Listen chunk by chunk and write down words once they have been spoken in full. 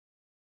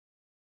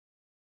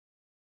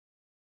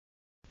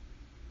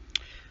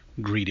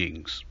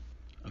Greetings.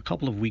 A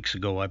couple of weeks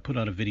ago, I put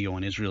out a video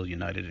on Israel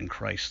United in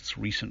Christ's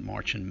recent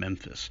march in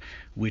Memphis,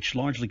 which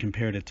largely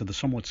compared it to the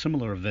somewhat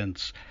similar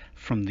events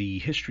from the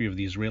history of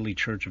the Israeli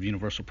Church of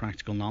Universal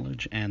Practical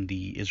Knowledge and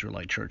the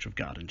Israelite Church of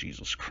God in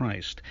Jesus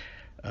Christ.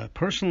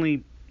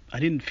 Personally, I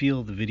didn't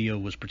feel the video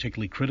was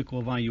particularly critical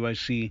of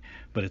IUIC,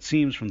 but it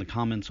seems from the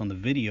comments on the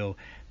video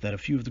that a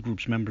few of the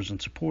group's members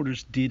and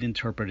supporters did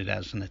interpret it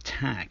as an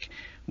attack.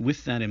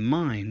 With that in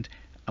mind,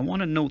 I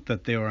want to note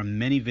that there are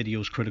many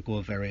videos critical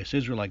of various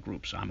Israelite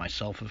groups. I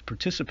myself have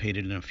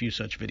participated in a few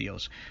such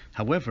videos.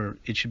 However,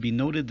 it should be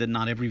noted that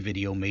not every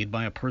video made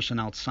by a person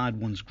outside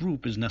one's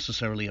group is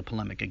necessarily a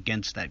polemic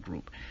against that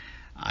group.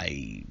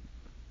 I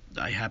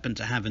happen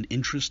to have an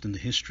interest in the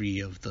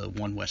history of the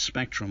One West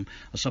spectrum,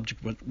 a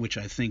subject which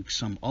I think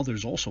some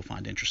others also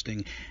find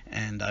interesting,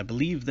 and I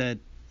believe that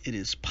it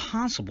is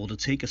possible to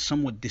take a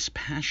somewhat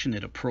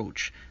dispassionate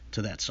approach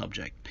to that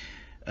subject.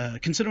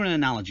 Consider an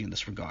analogy in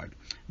this regard.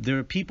 There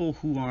are people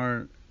who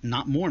are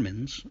not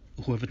Mormons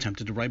who have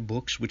attempted to write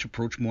books which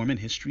approach Mormon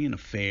history in a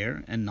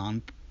fair and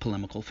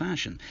non-polemical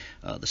fashion.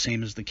 The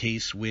same is the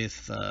case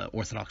with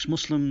Orthodox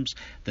Muslims,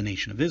 the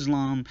Nation of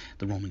Islam,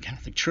 the Roman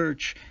Catholic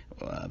Church,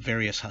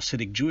 various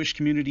Hasidic Jewish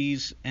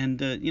communities, and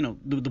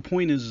the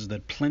point is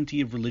that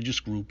plenty of religious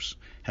groups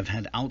have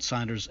had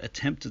outsiders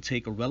attempt to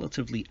take a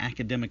relatively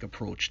academic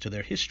approach to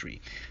their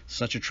history.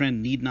 Such a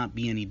trend need not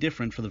be any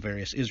different for the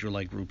various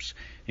Israelite groups,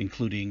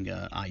 including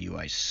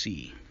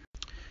IUIC.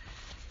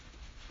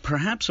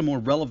 Perhaps a more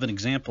relevant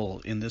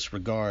example in this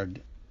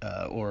regard,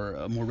 or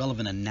a more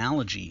relevant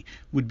analogy,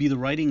 would be the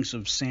writings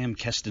of Sam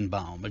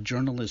Kestenbaum, a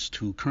journalist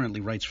who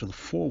currently writes for The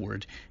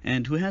Forward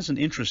and who has an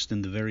interest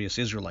in the various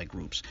Israelite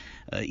groups.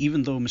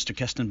 Even though Mr.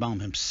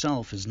 Kestenbaum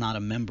himself is not a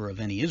member of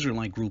any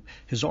Israelite group,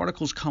 his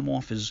articles come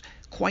off as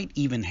quite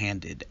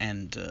even-handed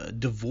and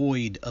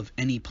devoid of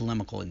any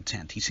polemical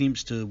intent. He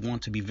seems to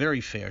want to be very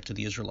fair to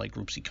the Israelite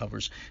groups he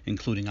covers,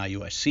 including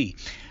IUIC.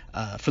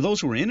 For those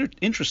who are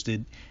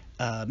interested,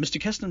 Mr.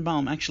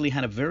 Kestenbaum actually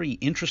had a very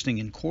interesting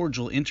and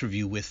cordial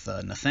interview with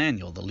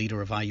Nathaniel, the leader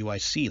of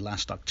IUIC,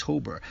 last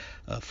October.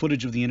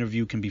 Footage of the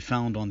interview can be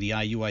found on the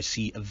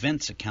IUIC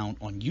events account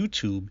on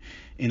YouTube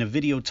in a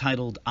video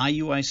titled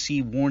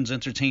IUIC Warns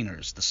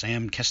Entertainers, the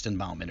Sam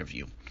Kestenbaum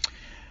interview.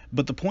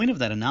 But the point of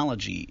that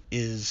analogy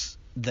is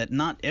that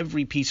not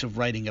every piece of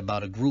writing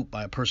about a group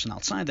by a person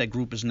outside that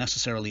group is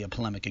necessarily a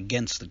polemic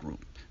against the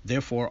group.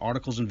 Therefore,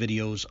 articles and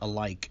videos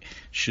alike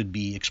should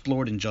be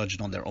explored and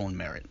judged on their own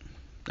merit.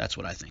 That's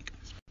what I think.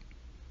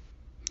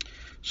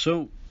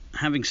 So,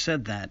 having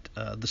said that,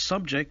 the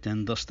subject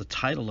and thus the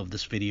title of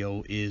this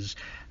video is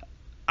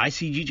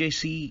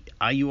ICGJC,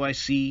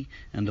 IUIC,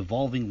 and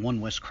Evolving One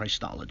West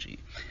Christology.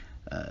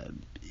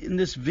 In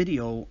this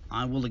video,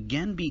 I will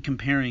again be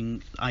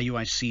comparing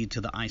IUIC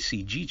to the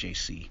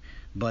ICGJC,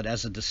 but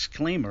as a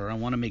disclaimer, I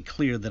want to make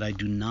clear that I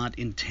do not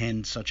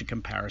intend such a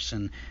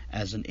comparison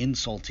as an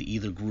insult to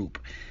either group.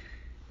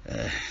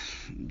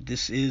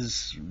 This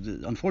is,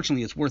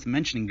 unfortunately, it's worth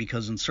mentioning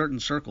because in certain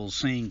circles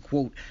saying,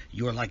 quote,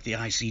 you're like the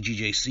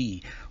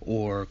ICGJC,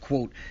 or,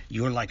 quote,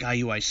 you're like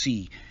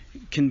IUIC,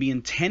 can be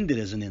intended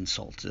as an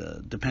insult,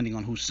 depending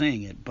on who's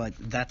saying it, but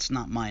that's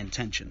not my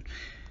intention.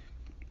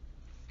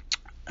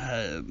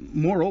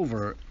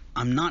 Moreover,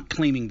 I'm not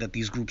claiming that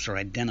these groups are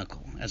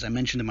identical. As I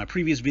mentioned in my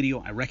previous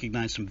video, I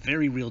recognize some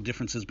very real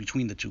differences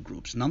between the two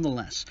groups.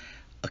 Nonetheless,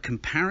 a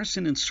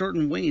comparison in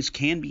certain ways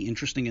can be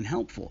interesting and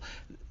helpful.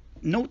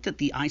 Note that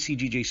the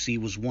ICGJC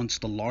was once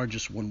the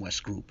largest One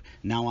West group.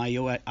 Now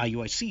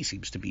IUIC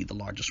seems to be the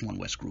largest One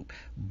West group.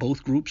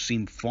 Both groups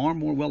seem far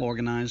more well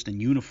organized and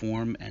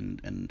uniform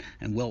and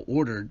well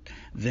ordered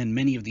than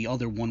many of the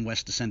other One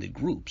West descended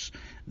groups.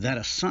 That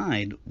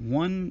aside,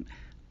 one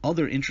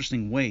other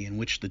interesting way in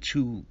which the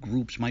two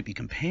groups might be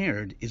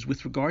compared is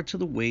with regard to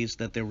the ways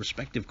that their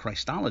respective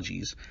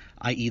Christologies,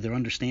 i.e. their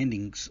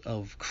understandings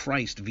of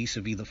Christ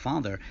vis-a-vis the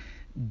Father,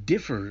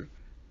 differ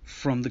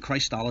from the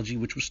Christology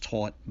which was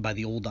taught by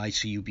the old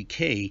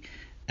ICUPK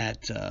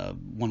at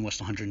 1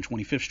 West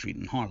 125th Street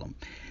in Harlem.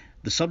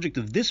 The subject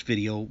of this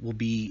video will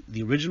be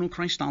the original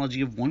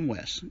Christology of One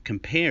West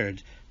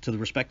compared to the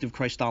respective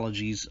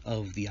Christologies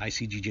of the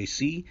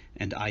ICGJC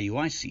and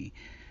IUIC,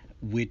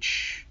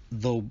 which,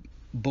 though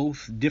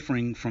both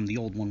differing from the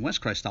old One West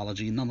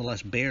Christology,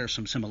 nonetheless bear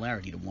some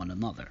similarity to one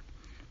another.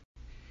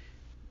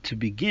 To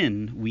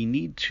begin, we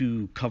need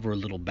to cover a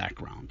little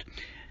background.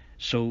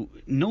 So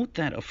note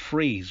that a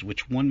phrase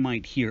which one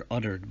might hear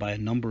uttered by a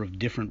number of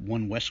different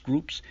One West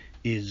groups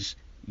is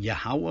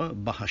Yahweh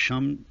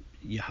Bahasham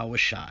Yahweh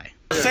Shai.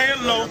 Say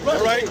it low,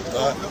 right?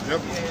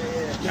 Yep.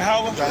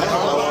 Yahweh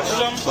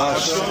Bahasham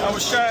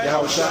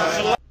Yahweh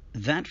Shai.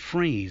 That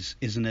phrase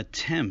is an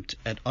attempt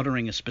at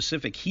uttering a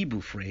specific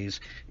Hebrew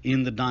phrase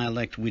in the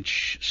dialect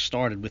which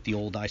started with the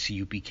old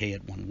ICUPK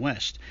at One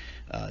West.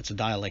 It's a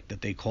dialect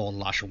that they call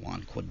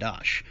Lashawan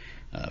Kodash.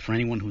 For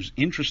anyone who's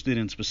interested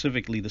in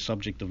specifically the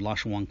subject of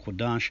Lashawan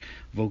Kodash,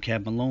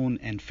 Vocab Malone,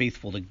 and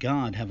Faithful to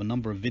God have a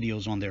number of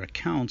videos on their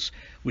accounts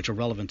which are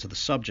relevant to the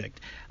subject.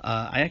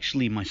 I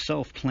actually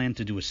myself plan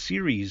to do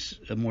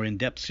a more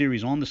in-depth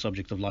series on the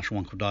subject of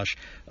Lashawan Kodash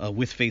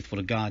with Faithful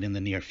to God in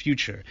the near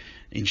future,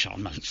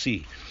 inshallah.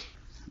 See.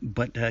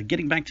 But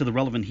getting back to the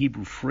relevant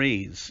Hebrew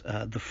phrase,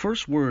 the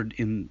first word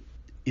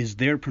is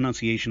their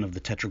pronunciation of the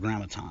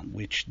Tetragrammaton,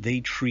 which they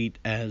treat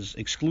as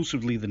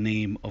exclusively the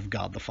name of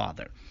God the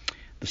Father.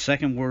 The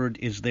second word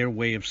is their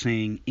way of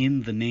saying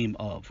in the name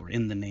of, or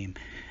in the name.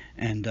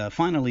 And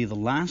finally, the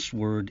last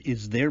word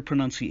is their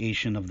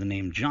pronunciation of the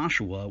name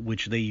Joshua,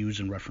 which they use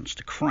in reference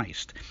to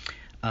Christ.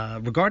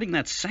 Regarding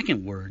that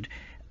second word,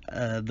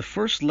 the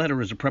first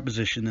letter is a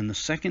preposition and the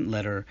second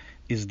letter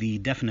is the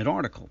definite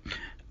article.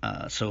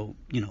 So,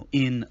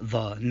 in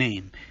the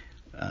name.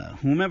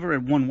 Whomever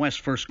at One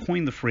West first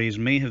coined the phrase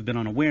may have been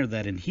unaware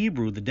that in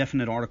Hebrew the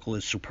definite article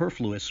is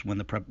superfluous when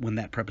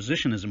that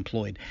preposition is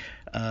employed.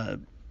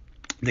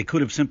 They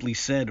could have simply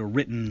said or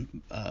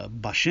written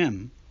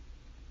Bashem,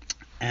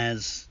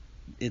 as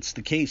it's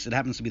the case. It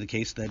happens to be the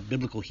case that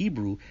biblical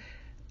Hebrew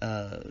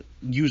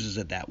uses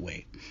it that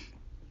way.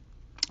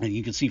 And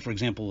you can see, for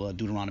example,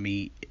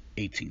 Deuteronomy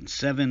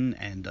 18:7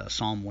 and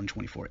Psalm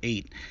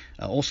 124:8.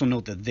 Also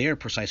note that their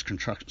precise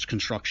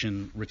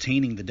construction,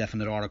 retaining the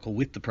definite article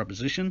with the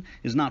preposition,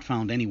 is not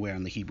found anywhere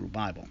in the Hebrew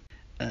Bible.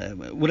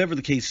 Whatever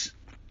the case,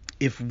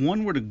 if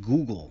one were to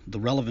Google the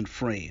relevant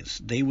phrase,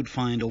 they would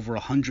find over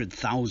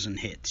 100,000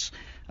 hits.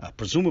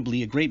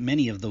 Presumably, a great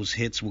many of those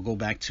hits will go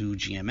back to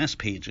GMS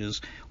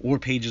pages or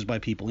pages by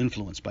people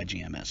influenced by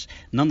GMS.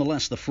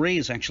 Nonetheless, the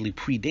phrase actually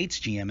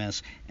predates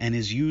GMS and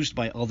is used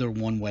by other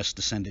One West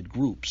descended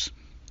groups.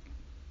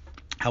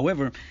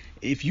 However,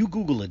 if you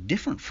Google a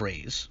different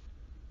phrase,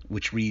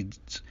 which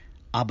reads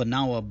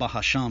Abanawa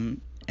Bahasham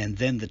and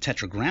then the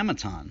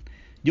Tetragrammaton,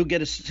 you'll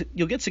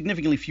get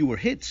significantly fewer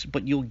hits,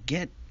 but you'll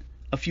get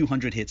a few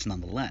hundred hits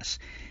nonetheless.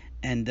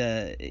 And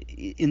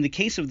in the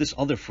case of this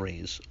other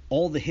phrase,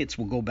 all the hits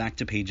will go back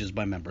to pages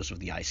by members of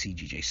the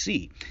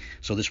ICGJC.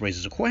 So this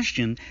raises a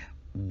question: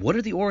 what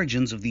are the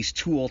origins of these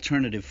two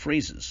alternative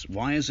phrases?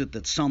 Why is it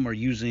that some are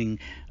using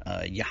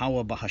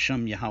Yahweh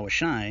Bahasham Yahweh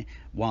Shai,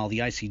 while the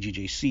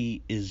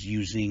ICGJC is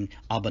using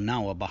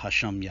Abanawa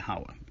Bahasham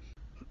Yahweh?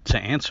 To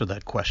answer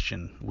that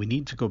question, we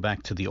need to go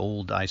back to the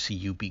old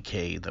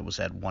ICUPK that was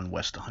at 1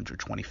 West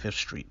 125th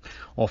Street,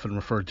 often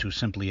referred to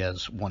simply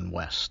as 1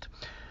 West.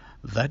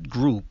 That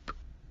group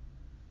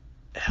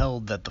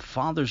held that the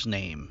Father's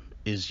name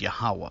is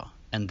Yahweh,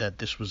 and that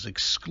this was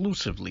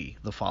exclusively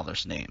the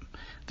Father's name.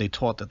 They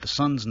taught that the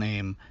Son's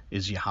name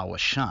is Yahweh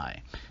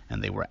Shai,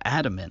 and they were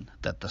adamant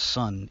that the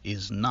Son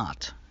is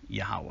not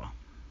Yahweh.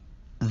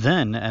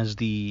 Then,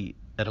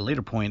 at a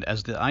later point,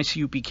 as the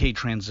ICUPK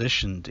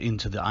transitioned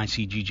into the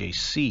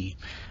ICGJC,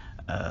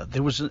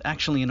 there was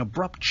actually an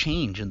abrupt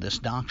change in this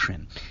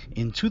doctrine.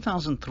 In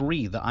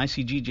 2003, the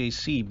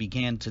ICGJC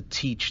began to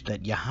teach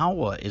that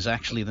Yahweh is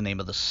actually the name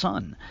of the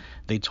Son.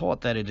 They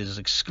taught that it is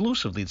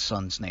exclusively the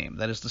Son's name.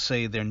 That is to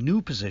say, their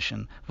new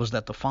position was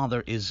that the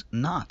Father is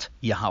not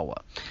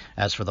Yahweh.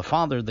 As for the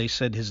Father, they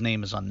said his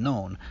name is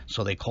unknown,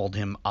 so they called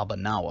him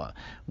Abanawa,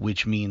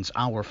 which means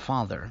our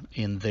Father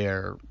in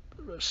their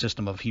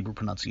system of Hebrew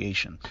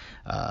pronunciation.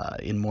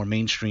 In more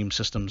mainstream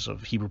systems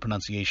of Hebrew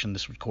pronunciation,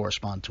 this would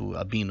correspond to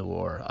Abinu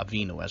or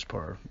Avinu as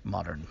per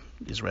modern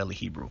Israeli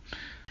Hebrew.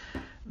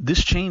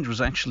 This change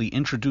was actually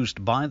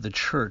introduced by the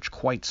church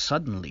quite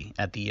suddenly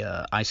at the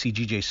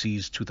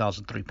ICGJC's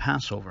 2003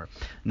 Passover.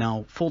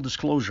 Now, full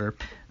disclosure,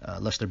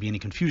 lest there be any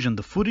confusion,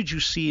 the footage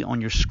you see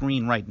on your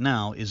screen right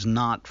now is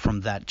not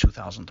from that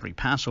 2003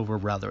 Passover,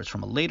 rather it's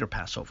from a later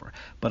Passover.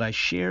 But I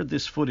share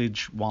this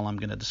footage while I'm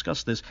going to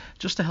discuss this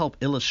just to help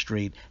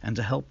illustrate and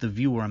to help the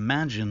viewer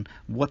imagine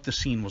what the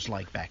scene was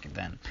like back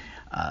then.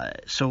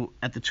 So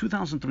at the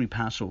 2003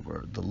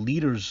 Passover, the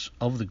leaders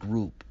of the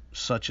group,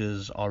 such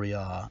as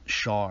Arya,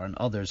 Shar, and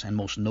others, and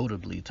most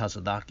notably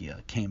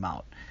Tazadakia, came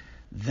out.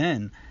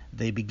 Then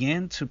they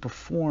began to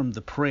perform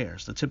the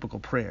prayers, the typical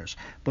prayers,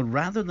 but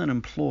rather than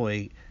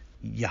employ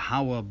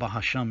Yahweh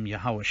Bahasham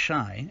Yahweh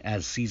Shai,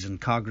 as seasoned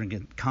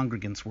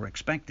congregants were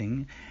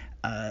expecting,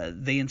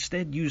 they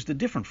instead used a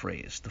different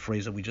phrase, the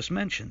phrase that we just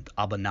mentioned,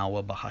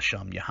 Abanawa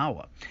Bahasham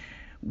Yahweh,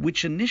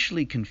 which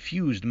initially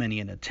confused many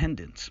in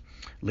attendance.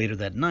 Later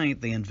that night,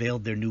 they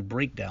unveiled their new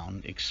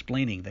breakdown,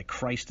 explaining that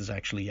Christ is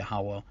actually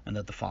Yahweh and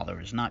that the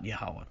Father is not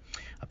Yahweh.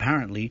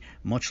 Apparently,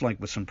 much like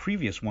with some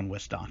previous One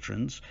West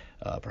doctrines,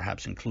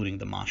 perhaps including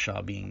the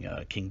Masha being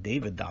King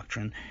David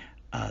doctrine,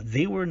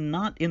 they were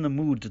not in the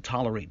mood to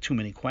tolerate too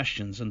many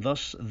questions, and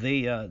thus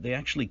they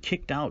actually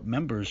kicked out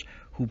members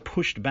who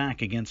pushed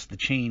back against the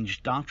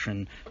changed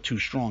doctrine too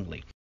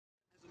strongly.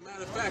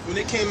 Matter of fact, when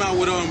they came out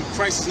with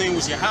Christ's name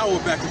was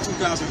Yahweh back in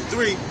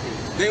 2003,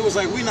 they was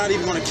like, we're not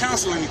even going to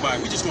counsel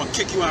anybody. We're just going to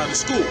kick you out of the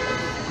school.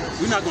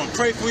 We're not going to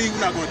pray for you. We're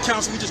not going to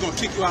counsel. We're just going to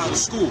kick you out of the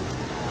school.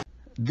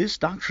 This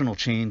doctrinal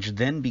change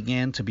then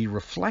began to be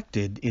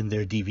reflected in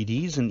their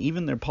DVDs and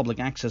even their public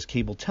access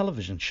cable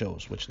television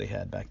shows, which they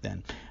had back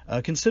then.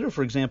 Consider,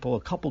 for example,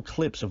 a couple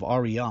clips of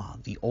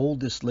Ariyah, the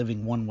oldest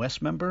living One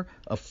West member,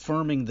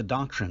 affirming the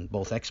doctrine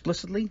both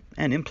explicitly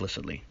and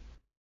implicitly.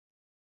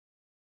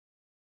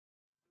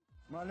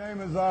 My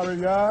name is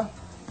Ariyah.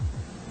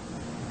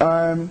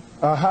 I'm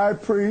a high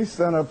priest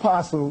and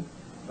apostle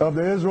of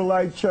the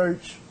Israelite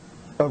Church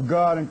of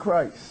God in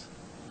Christ,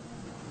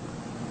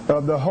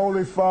 of the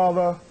Holy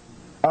Father,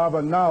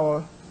 Abba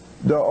Noah,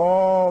 the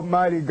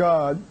Almighty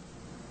God,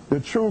 the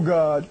true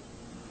God,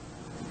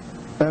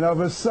 and of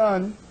His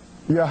Son,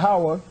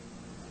 Yahweh,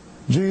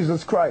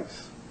 Jesus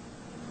Christ,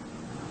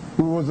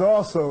 who was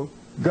also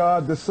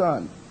God the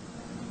Son,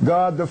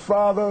 God the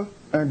Father,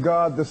 and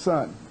God the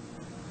Son,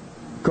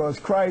 because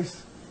Christ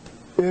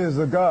is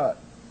a God.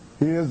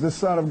 He is the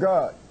Son of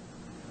God.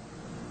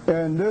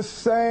 And this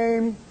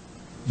same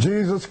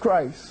Jesus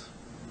Christ,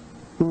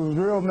 whose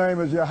real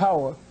name is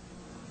Yahweh,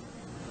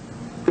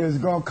 is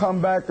going to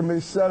come back and be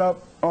set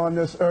up on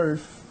this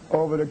earth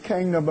over the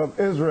kingdom of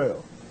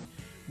Israel.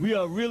 We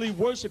are really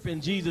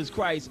worshiping Jesus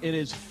Christ in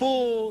His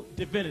full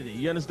divinity.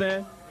 You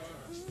understand?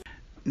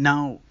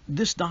 Now,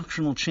 this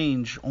doctrinal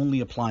change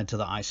only applied to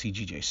the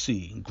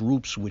ICGJC.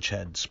 Groups which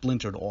had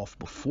splintered off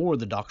before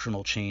the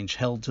doctrinal change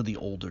held to the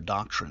older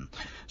doctrine.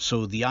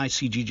 So the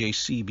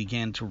ICGJC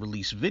began to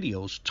release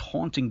videos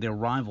taunting their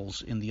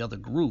rivals in the other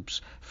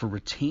groups for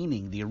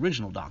retaining the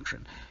original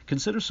doctrine.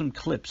 Consider some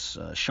clips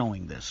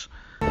showing this.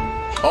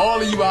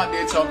 All of you out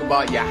there talking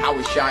about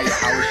Yahushua.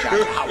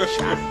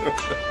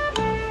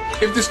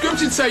 If the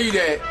scriptures tell you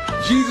that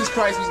Jesus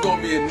Christ was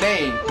going to be a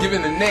name,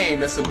 given a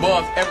name that's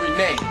above every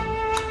name,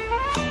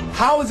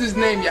 how is his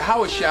name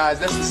Yahushua?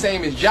 That's the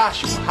same as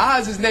Joshua. How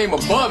is his name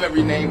above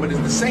every name, but it's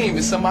the same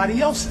as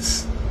somebody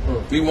else's?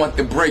 We want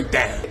the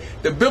breakdown.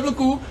 The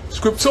biblical,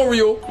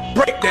 scriptural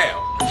breakdown.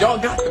 Y'all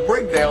got the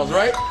breakdowns,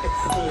 right?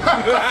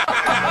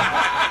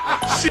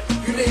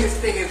 You niggas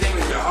think his name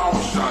is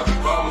Yahushua. The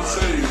Bible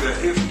says that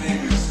his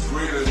name is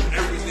greater than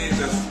every name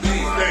that's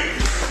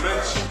named.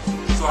 Mentioned.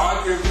 So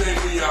how can his name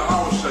be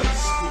Yahushua, you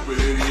stupid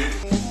idiot?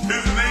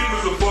 His name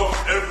is above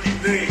every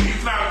name.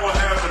 He's not going to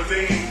have a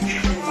name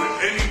equal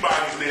with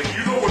anybody's name.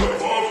 You know what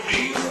above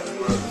means?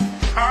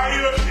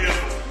 Higher in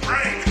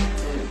rank,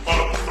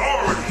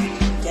 authority,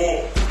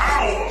 or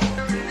power.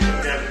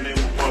 He has a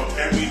name above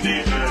every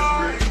name that's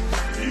great.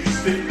 You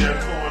sitting there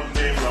calling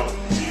the name of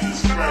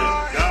Jesus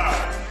Christ, God,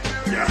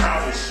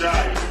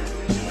 Yahushua.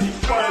 You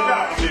find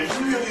out, if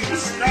you really the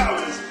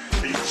scholars,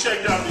 and you check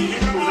out the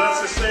Hebrew,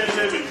 that's the same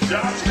name as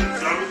Joshua.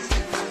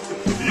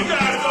 You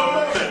guys don't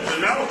know that,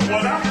 and that was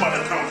what I'm about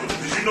to come from.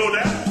 Did you know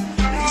that?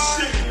 You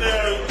sitting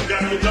there, you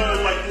got your done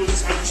like you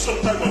was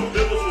some type of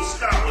biblical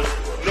scholar,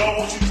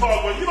 know what you talk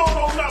about. You don't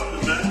know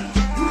nothing, man.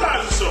 You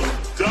guys are some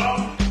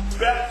dumb,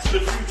 back to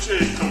the future,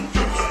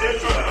 computer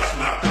Israelites. You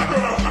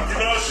know what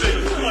I'm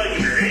saying? You're like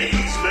in the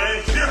 80s, man.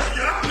 Get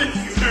out of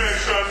these man,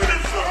 son.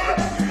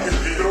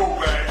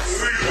 Throwbacks.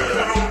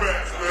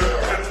 Throwbacks, man.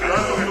 That's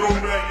some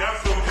throwback. That's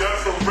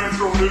some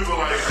retro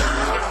Israelites.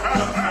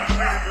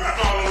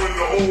 Following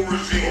the old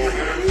regime.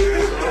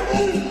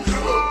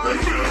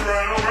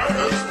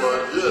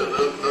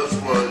 That's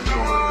why, you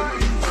know, in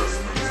the New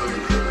Testament,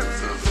 it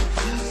says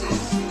Jesus,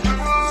 the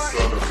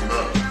Son of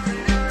None.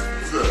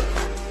 What's that?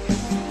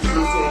 What's it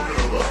talking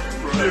about?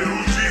 Right? Yeah,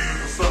 who's Jesus,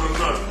 the Son of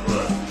None?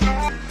 Right.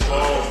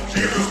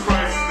 Jesus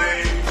Christ's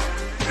name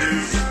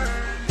is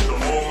the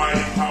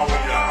Almighty Power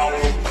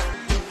Yahweh.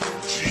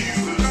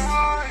 Jesus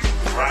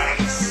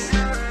Christ.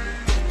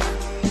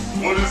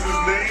 What is his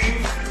name?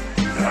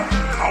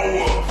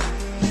 Yahweh.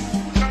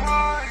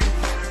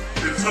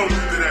 It tells you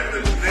that at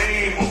the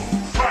name of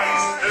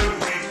Christ,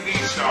 every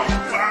knee shall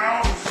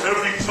bow,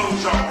 every tongue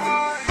shall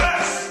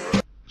confess.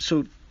 So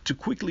to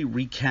quickly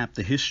recap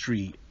the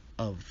history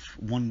of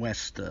One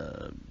West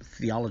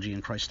theology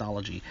and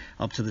Christology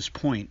up to this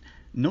point,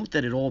 note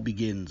that it all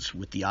begins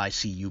with the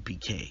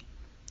ICUPK,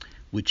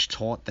 which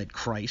taught that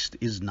Christ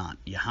is not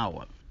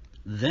Yahweh.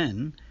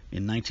 Then,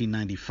 in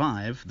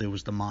 1995, there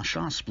was the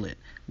Masha split,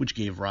 which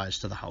gave rise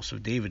to the House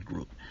of David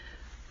group.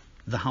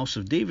 The House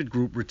of David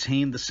group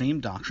retained the same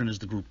doctrine as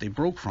the group they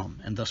broke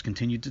from, and thus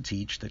continued to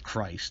teach that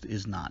Christ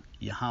is not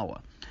Yahweh.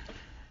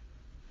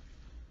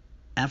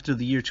 After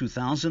the year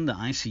 2000, the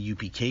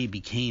ICUPK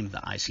became the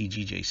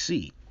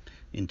ICGJC.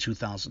 In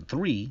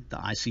 2003, the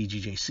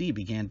ICGJC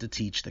began to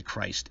teach that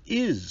Christ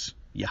is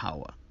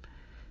Yahweh.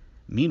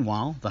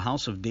 Meanwhile, the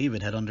House of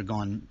David had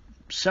undergone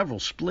several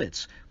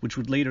splits, which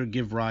would later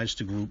give rise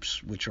to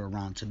groups which are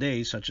around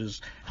today, such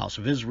as House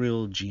of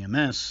Israel,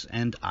 GMS,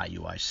 and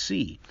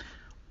IUIC.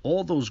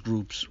 All those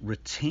groups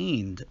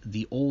retained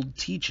the old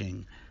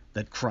teaching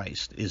that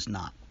Christ is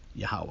not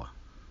Yahweh.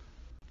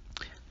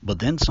 But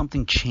then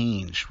something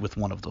changed with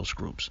one of those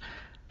groups.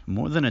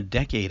 More than a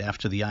decade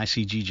after the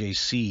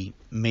ICGJC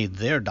made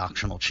their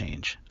doctrinal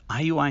change,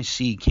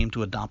 IUIC came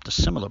to adopt a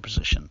similar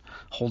position,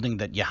 holding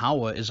that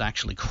Yahweh is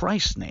actually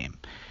Christ's name,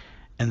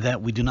 and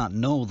that we do not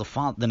know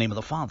the name of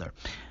the Father.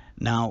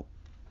 Now,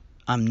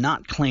 I'm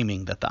not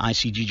claiming that the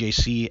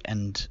ICGJC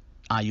and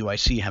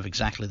IUIC have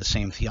exactly the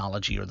same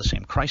theology or the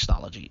same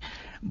Christology,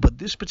 but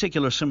this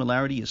particular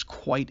similarity is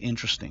quite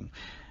interesting.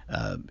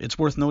 It's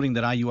worth noting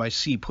that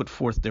IUIC put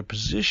forth their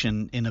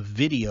position in a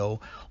video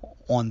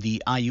on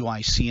the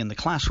IUIC in the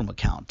Classroom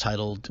account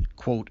titled,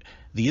 quote,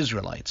 "The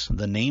Israelites,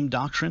 the Name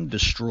Doctrine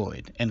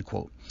Destroyed," end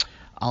quote.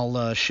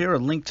 I'll share a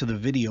link to the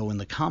video in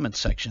the comment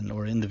section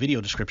or in the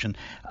video description,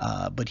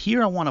 but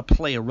here I want to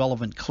play a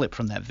relevant clip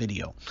from that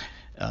video.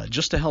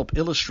 Just to help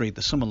illustrate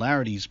the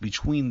similarities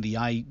between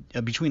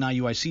between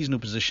IUIC's new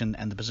position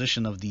and the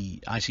position of the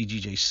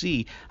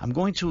ICGJC, I'm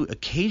going to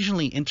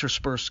occasionally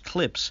intersperse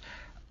clips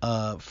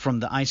from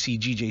the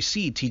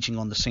ICGJC teaching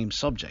on the same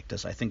subject,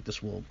 as I think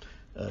this will,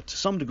 to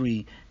some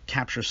degree,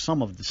 capture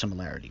some of the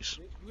similarities.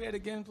 Read it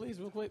again, please,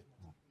 real quick.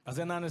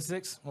 Isaiah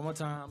 9:6. One more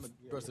time. I'm going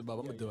to burst it above.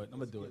 I'm going to do it. I'm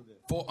going to do it.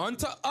 For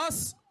unto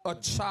us a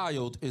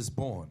child is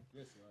born.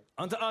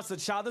 Unto us a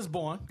child is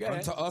born.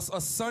 Unto us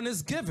a son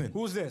is given.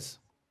 Who's this?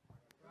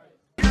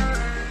 Read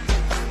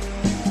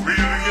it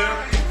again.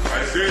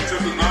 Isaiah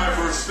chapter 9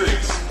 verse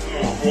 6.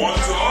 For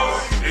unto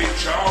us a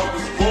child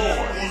is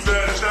born. Who's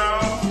that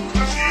child?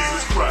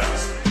 Jesus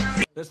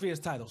Christ. Let's read his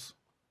titles.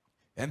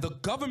 And the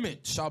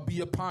government shall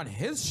be upon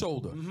his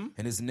shoulder,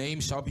 and his name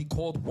shall be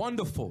called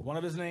Wonderful. One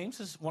of his names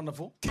is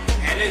Wonderful.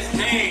 And his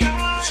name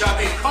shall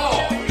be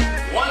called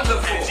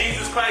Wonderful. And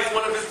Jesus Christ,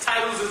 one of his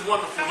titles is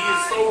Wonderful. He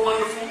is so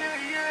wonderful.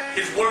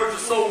 His words are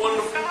so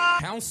wonderful.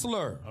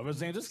 Counselor. Of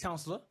his name is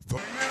Counselor.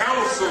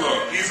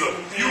 Counselor. He's a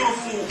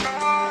beautiful,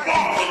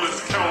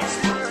 marvelous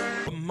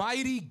counselor. The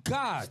mighty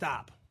God.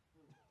 Stop.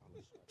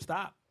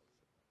 Stop.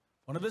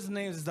 One of his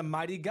names is the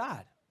Mighty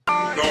God. The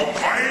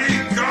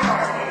mighty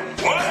God.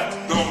 What?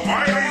 The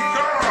mighty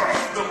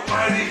God. The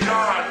mighty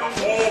God. The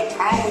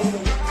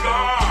all-powerful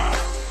God.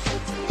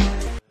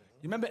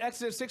 You remember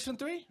Exodus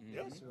 6:3?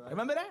 Yes.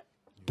 Remember that?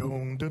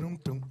 Dum, dum,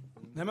 dum.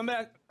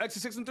 Remember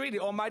Exodus 6:3? The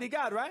Almighty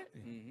God, right?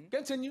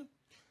 Continue.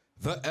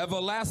 The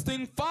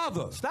everlasting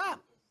Father.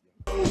 Stop.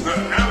 The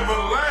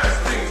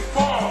everlasting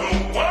Father.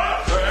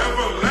 What? The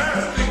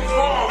everlasting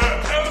Father.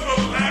 The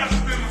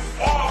everlasting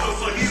Father.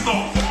 So he's the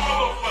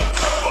Father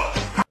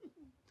forever.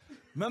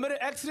 Remember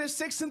the Exodus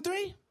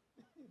 6:3? You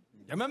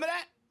remember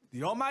that?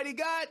 The Almighty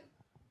God.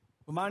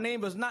 But my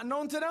name was not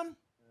known to them.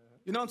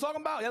 You know what I'm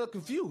talking about? They look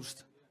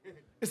confused.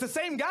 It's the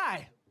same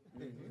guy.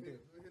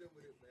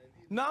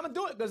 No, I'm going to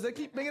do it because they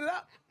keep bringing it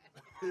up.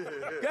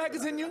 Go ahead,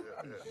 continue.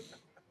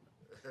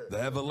 The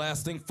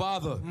everlasting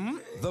Father.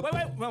 Wait,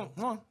 hold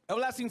on.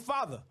 Everlasting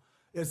Father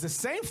is the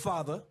same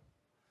Father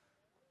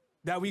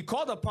that we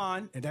called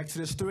upon in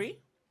Exodus 3.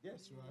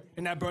 Yes, right.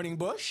 In that burning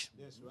bush.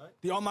 Yes, right.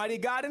 The Almighty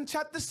God in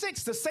chapter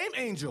 6, the same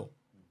angel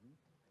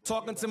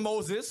talking to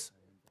Moses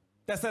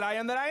that said, I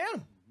am that I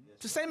am.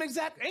 It's the same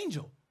exact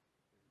angel.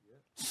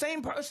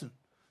 Same person.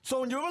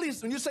 So when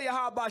you say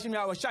Yahweh Bashim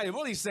Yahweh Shai, you're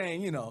really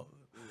saying, you know,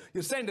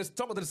 you're saying this,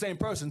 talking to the same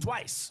person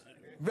twice.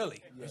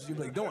 Really. That's what you're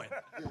really doing.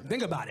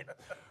 Think about it.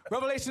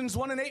 Revelations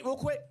 1:8 real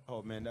quick.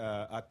 Oh, man,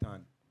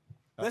 Atan.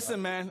 Listen,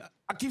 man,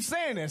 I keep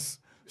saying this.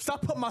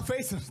 Stop putting my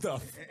face in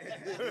stuff.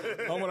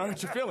 I don't want to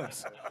hurt your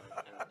feelings.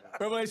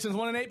 Revelations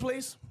 1:8,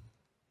 please.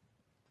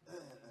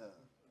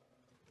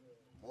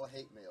 More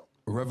hate mail.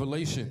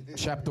 Revelation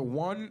chapter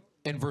 1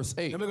 and verse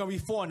 8. Then we're going to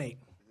read 4 and 8.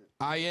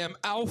 I am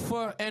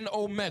Alpha and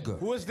Omega.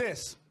 Who is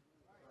this?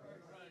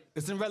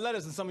 It's in red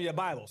letters in some of your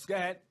Bibles. Go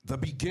ahead. The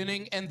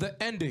beginning and the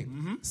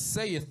ending,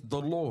 saith the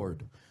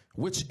Lord,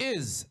 which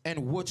is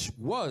and which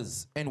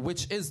was and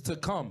which is to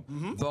come,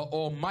 the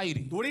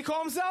Almighty. What do he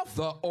call himself?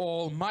 The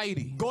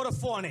Almighty. Go to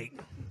 4 and 8.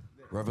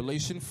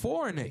 Revelation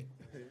 4 and 8.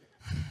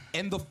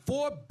 And the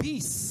 4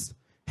 beasts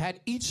had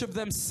each of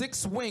them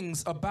 6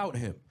 wings about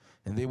him,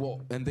 and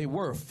they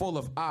were full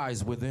of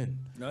eyes within.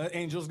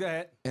 Angels, go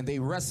ahead. And they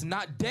rest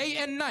not day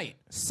and night,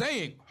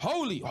 saying,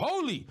 Holy,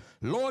 holy,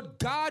 Lord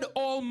God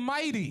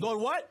Almighty. Lord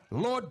what?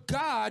 Lord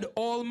God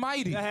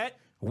Almighty. Go ahead.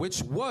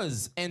 Which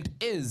was and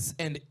is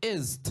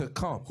to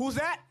come. Who's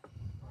that?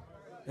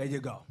 There you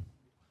go.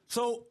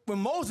 So when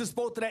Moses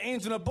spoke to that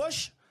angel in the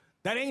bush,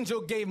 that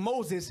angel gave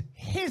Moses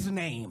his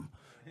name.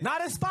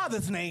 Not his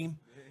father's name,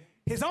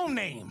 his own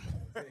name.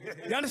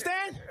 You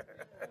understand?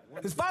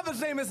 His father's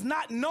name is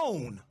not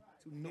known.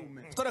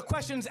 So the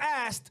question's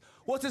asked,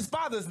 what's his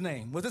father's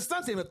name? What's his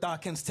son's name if thou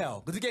canst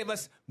tell? Because he gave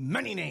us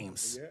many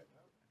names.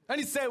 And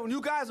he said, when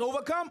you guys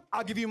overcome,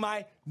 I'll give you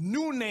my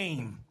new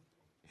name.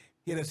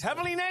 He had his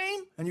heavenly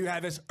name, and you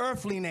have his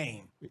earthly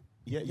name.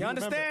 Yeah, you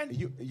understand?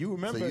 You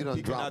remember? So you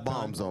don't drop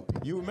bombs on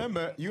people.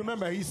 You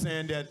remember he's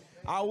saying that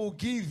I will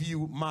give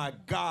you my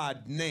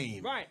God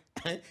name. Right.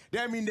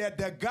 That means that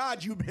the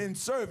God you've been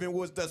serving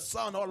was the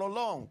Son all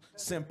along.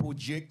 Simple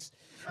jigs.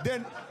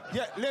 Then,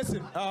 yeah,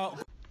 listen.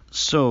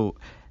 So,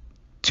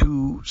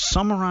 to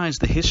summarize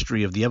the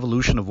history of the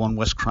evolution of One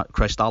West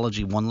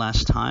Christology one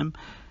last time,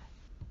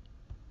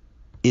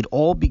 it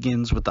all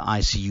begins with the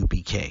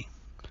ICUPK,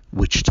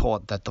 which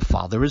taught that the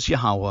Father is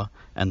Yahweh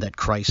and that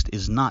Christ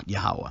is not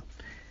Yahweh.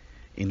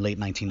 In late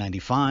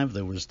 1995,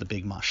 there was the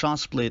big Masha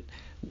split,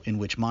 in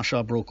which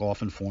Masha broke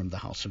off and formed the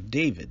House of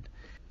David.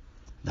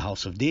 The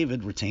house of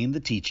David retained the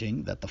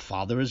teaching that the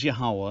Father is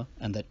Yahweh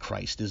and that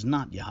Christ is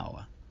not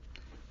Yahweh.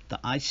 The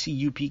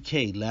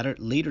ICUPK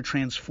later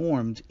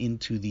transformed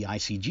into the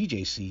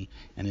ICGJC,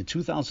 and in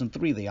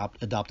 2003 they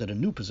adopted a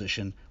new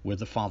position where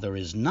the Father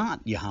is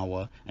not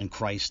Yahweh and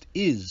Christ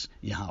is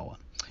Yahweh.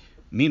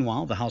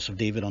 Meanwhile, the House of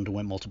David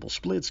underwent multiple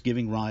splits,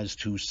 giving rise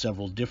to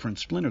several different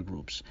splinter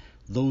groups.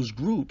 Those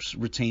groups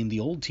retained the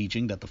old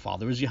teaching that the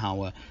Father is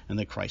Yahweh and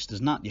that Christ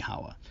is not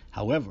Yahweh.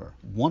 However,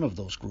 one of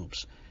those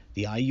groups,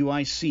 the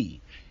IUIC,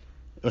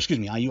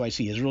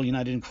 Israel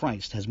United in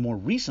Christ, has more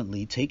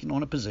recently taken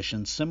on a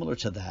position similar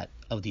to that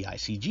of the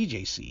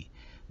ICGJC,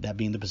 that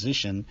being the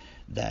position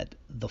that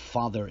the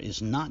Father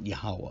is not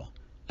Yahweh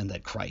and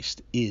that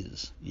Christ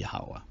is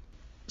Yahweh.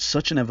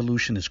 Such an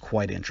evolution is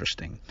quite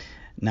interesting.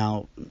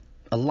 Now,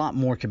 a lot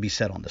more can be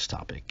said on this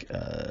topic.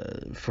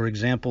 For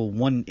example,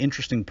 one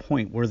interesting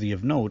point worthy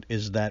of note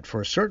is that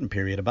for a certain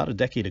period, about a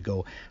decade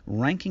ago,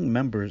 ranking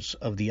members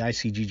of the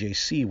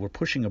ICGJC were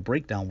pushing a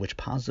breakdown which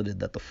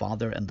posited that the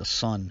Father and the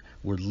Son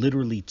were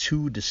literally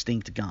two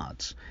distinct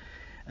gods.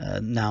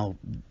 Now,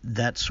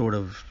 that sort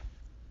of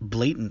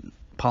blatant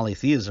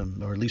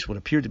polytheism, or at least what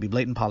appeared to be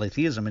blatant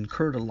polytheism,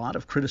 incurred a lot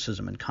of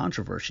criticism and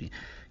controversy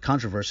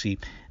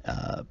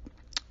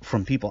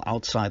from people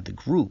outside the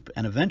group,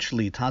 and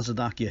eventually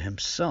Tazadakia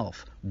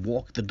himself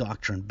walked the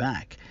doctrine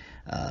back.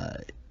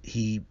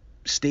 He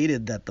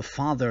stated that the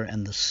Father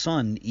and the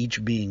Son,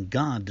 each being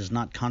God, does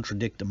not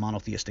contradict the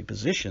monotheistic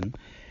position,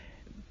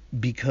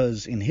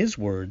 because, in his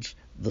words,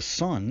 the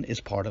Son is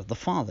part of the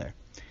Father.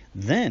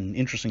 Then,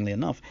 interestingly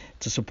enough,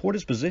 to support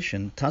his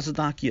position,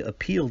 Tazadakia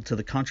appealed to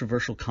the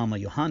controversial Comma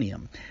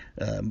Johannium.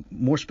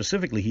 More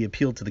specifically, he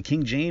appealed to the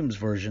King James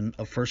Version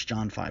of 1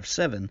 John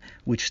 5:7,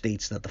 which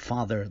states that the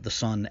Father, the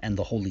Son, and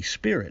the Holy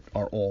Spirit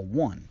are all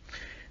one.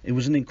 It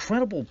was an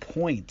incredible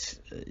point,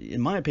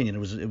 in my opinion, it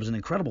was an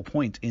incredible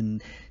point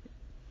in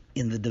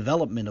the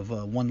development of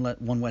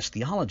One West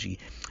theology,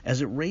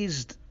 as it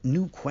raised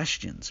new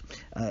questions.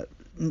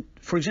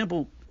 For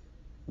example,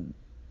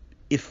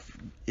 if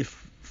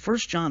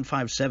 1 John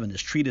 5:7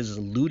 is treated as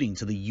alluding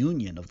to the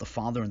union of the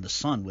Father and the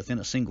Son within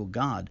a single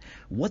God,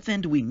 what then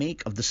do we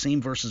make of the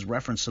same verse's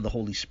reference to the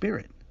Holy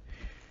Spirit?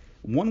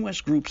 One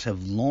West groups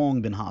have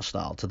long been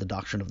hostile to the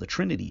doctrine of the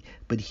Trinity,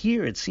 but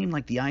here it seemed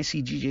like the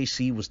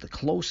ICGJC was the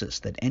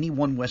closest that any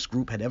One West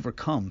group had ever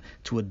come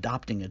to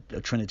adopting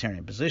a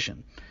Trinitarian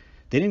position.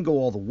 They didn't go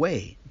all the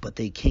way, but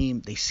they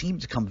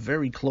seemed to come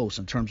very close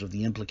in terms of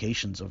the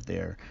implications of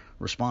their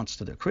response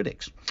to their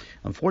critics.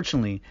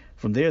 Unfortunately,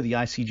 from there, the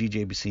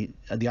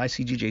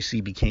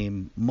ICGJC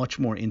became much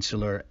more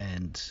insular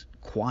and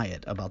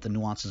quiet about the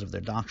nuances of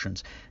their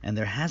doctrines, and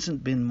there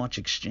hasn't been much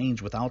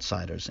exchange with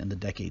outsiders in the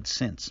decades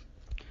since.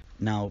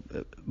 Now,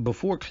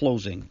 before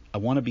closing, I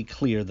want to be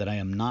clear that I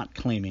am not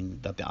claiming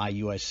that the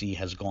IUIC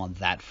has gone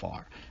that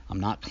far. I'm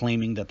not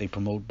claiming that they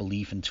promote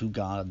belief in two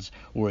gods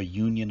or a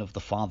union of the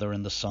Father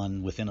and the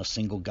Son within a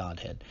single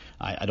Godhead.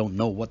 I don't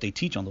know what they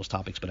teach on those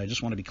topics, but I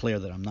just want to be clear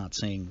that I'm not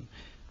saying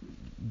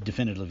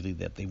definitively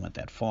that they went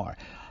that far.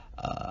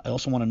 I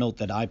also want to note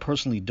that I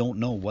personally don't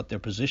know what their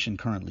position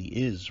currently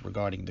is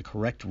regarding the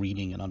correct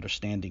reading and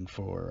understanding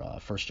for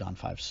 1 John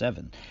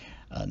 5:7.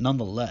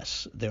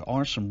 Nonetheless, there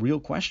are some real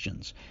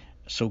questions,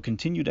 so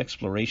continued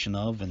exploration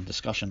of and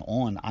discussion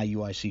on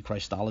IUIC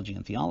Christology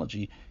and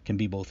theology can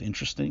be both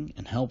interesting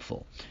and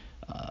helpful.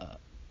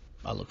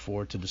 I look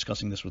forward to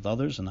discussing this with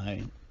others, and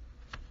I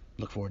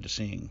look forward to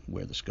seeing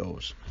where this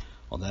goes.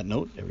 On that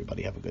note,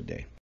 everybody have a good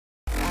day.